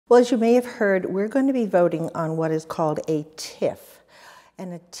Well, as you may have heard, we're going to be voting on what is called a TIF.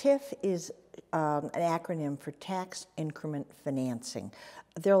 And a TIF is an acronym for Tax Increment Financing.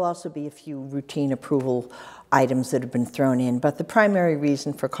 There'll also be a few routine approval items that have been thrown in, but the primary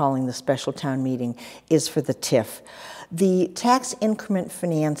reason for calling the special town meeting is for the TIF. The Tax Increment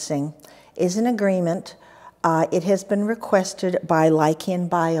Financing is an agreement. It has been requested by Lycan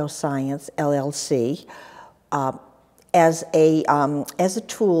Bioscience, LLC, as a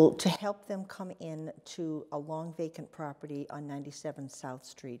tool to help them come in to a long vacant property on 97 South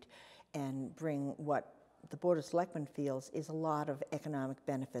Street and bring what the Board of Selectmen feels is a lot of economic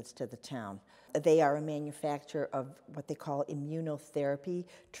benefits to the town. They are a manufacturer of what they call immunotherapy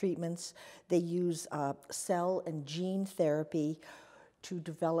treatments. They use cell and gene therapy to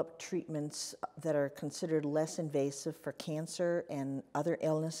develop treatments that are considered less invasive for cancer and other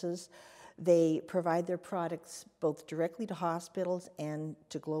illnesses. They provide their products both directly to hospitals and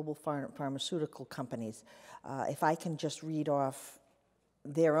to global pharmaceutical companies. If I can just read off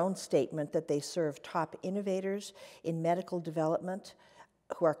their own statement, that they serve top innovators in medical development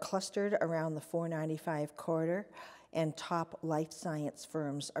who are clustered around the 495 corridor and top life science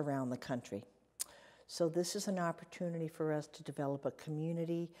firms around the country. So this is an opportunity for us to develop a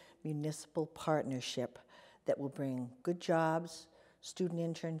community municipal partnership that will bring good jobs, student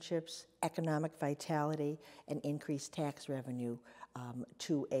internships, economic vitality, and increased tax revenue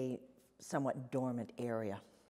to a somewhat dormant area.